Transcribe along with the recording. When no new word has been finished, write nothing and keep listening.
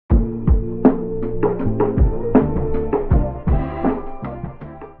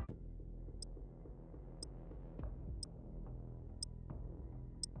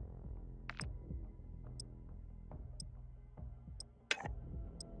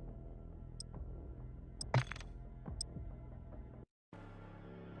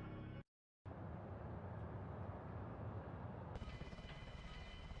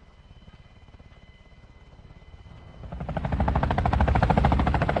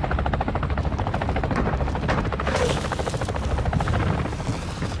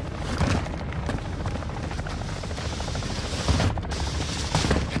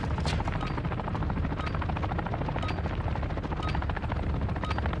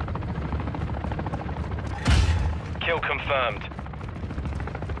Kill confirmed.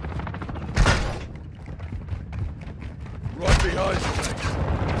 Right behind you.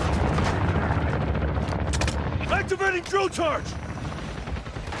 Activating drill charge!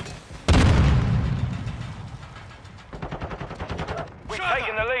 We've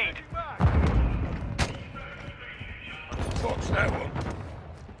taken the lead. Watch that one.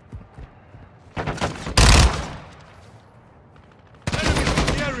 Enemies in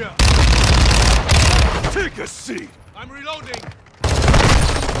the area! Take a seat! I'm reloading!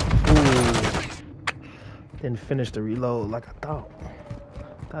 Ooh. Didn't finish the reload like I thought.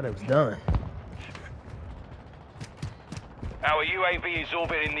 Thought it was done. Our UAV is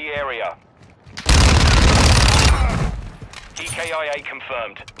orbiting the area. EKIA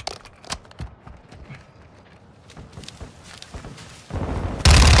confirmed.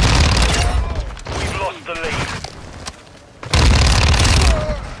 We've lost the lead.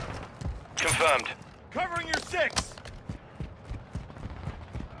 Confirmed. Covering your 6!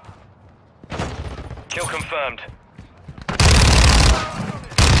 Kill confirmed.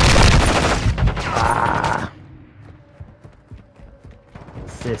 Ah.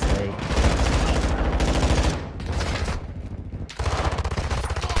 Assist, eh?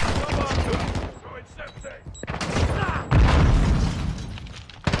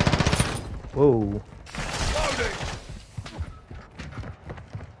 Whoa.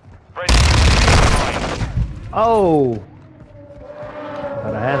 Oh!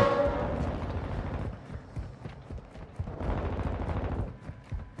 Thought I had him.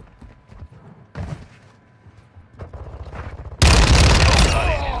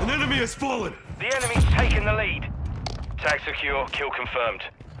 An enemy has fallen! The enemy's taken the lead. Tag secure, kill confirmed.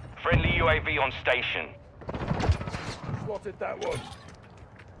 Friendly UAV on station. Spotted that one.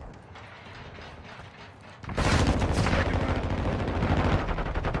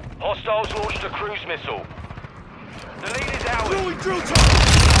 Hostiles launched a cruise missile. The lead is ours. Throwing drill charge!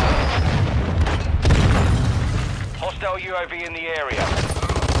 Hostile UAV in the area.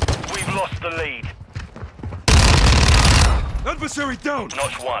 We've lost the lead. Adversary down!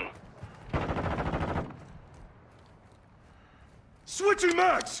 Notch 1. Switching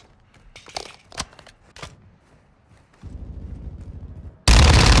mags!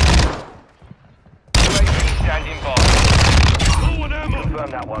 UAV standing by. Low on ammo!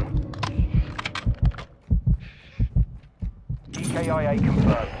 Confirm that one. EKIA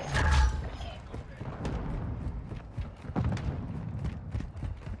confirmed.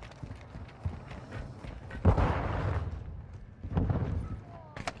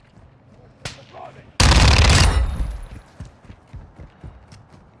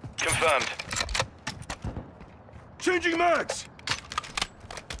 Confirmed. Changing mags!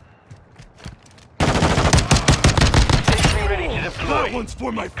 Sentry ready to deploy. That one's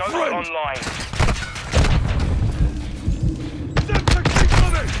for my Go friend! online. Semtex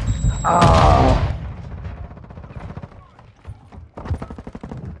incoming! Oh.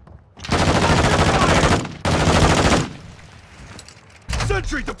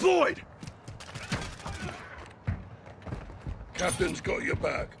 Sentry deployed! Captain's got your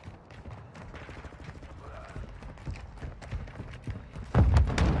back.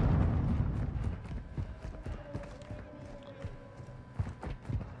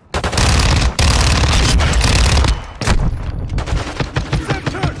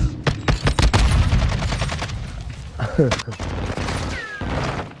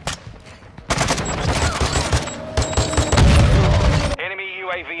 Enemy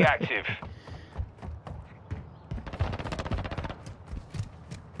UAV active.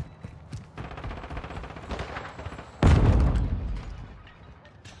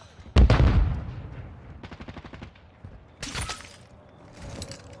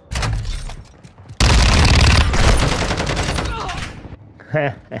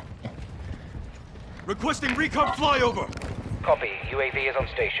 Requesting recon flyover! Copy. UAV is on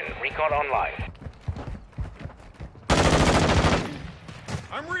station. Recon online.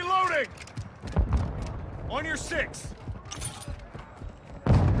 I'm reloading! On your 6!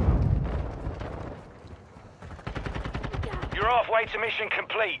 You're halfway to mission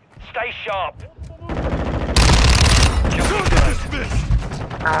complete. Stay sharp. Target dismissed!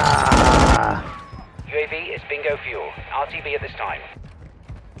 Ah. UAV is bingo fuel. RTB at this time.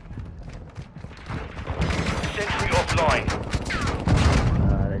 Sentry offline.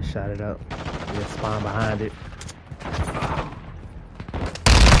 They shot it up. They spawned behind it.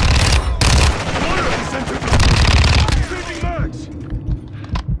 Water at the center! Changing mags!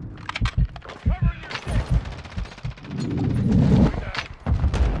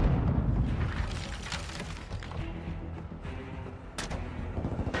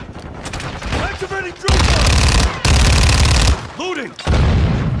 Activating drill charge! Loading!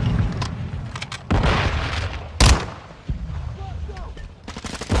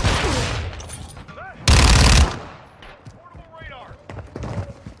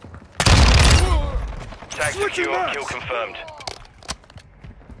 Tag Switching secure, mags. kill confirmed.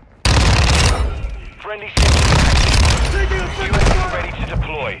 Friendly Taking effective fire! ready to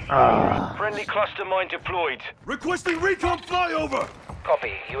deploy. Ah. Friendly cluster mine deployed. Requesting recon flyover!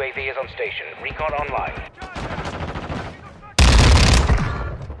 Copy. UAV is on station. Recon online.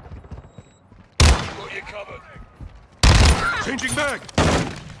 Got you covered. Changing mag!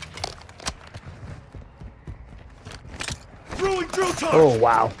 Throwing drill time! Oh,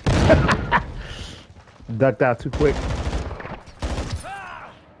 wow. Ducked out too quick.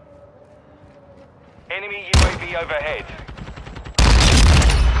 Enemy UAV overhead.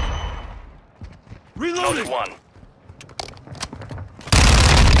 Reloading! Not one.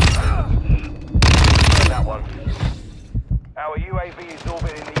 That one. Our UAV is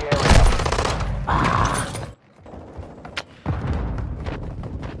orbiting the area.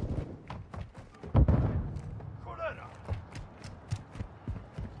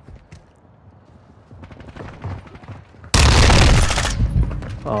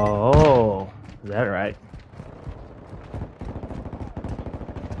 Oh, is that right?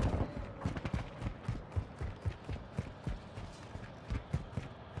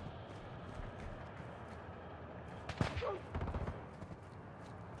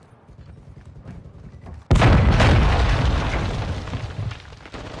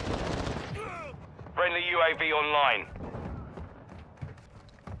 Friendly UAV online.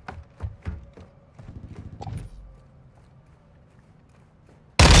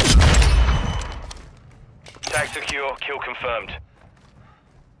 Tag secure, kill confirmed.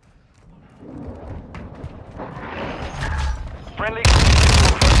 Friendly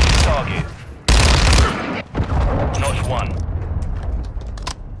target. Not one.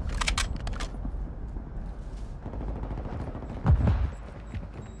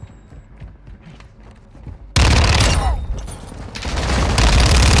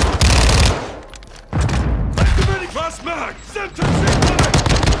 Activating fast mag! Semtex incoming!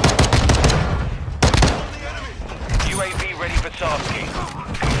 UAV ready for tasking.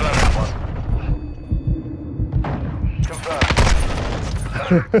 Confirm that one. Confirm.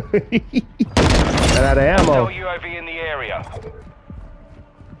 Ran out of ammo. No UAV in the area.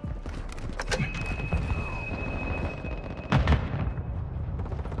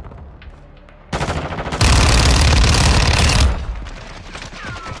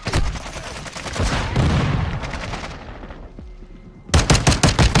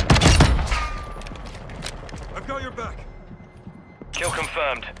 I've got your back. Kill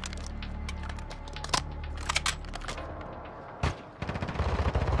confirmed.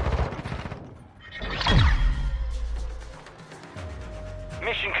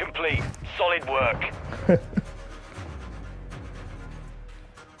 Mission complete. Solid work.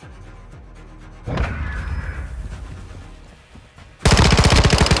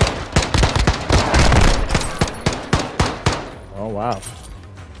 Oh, wow.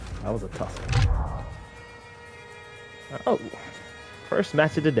 That was a tough one. Oh, first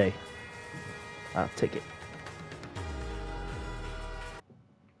match of the day. I'll take it.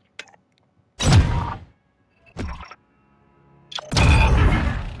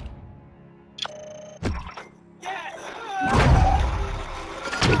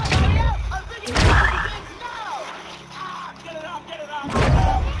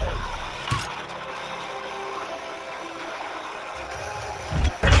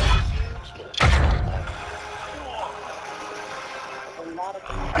 A lot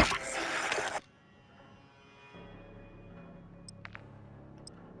of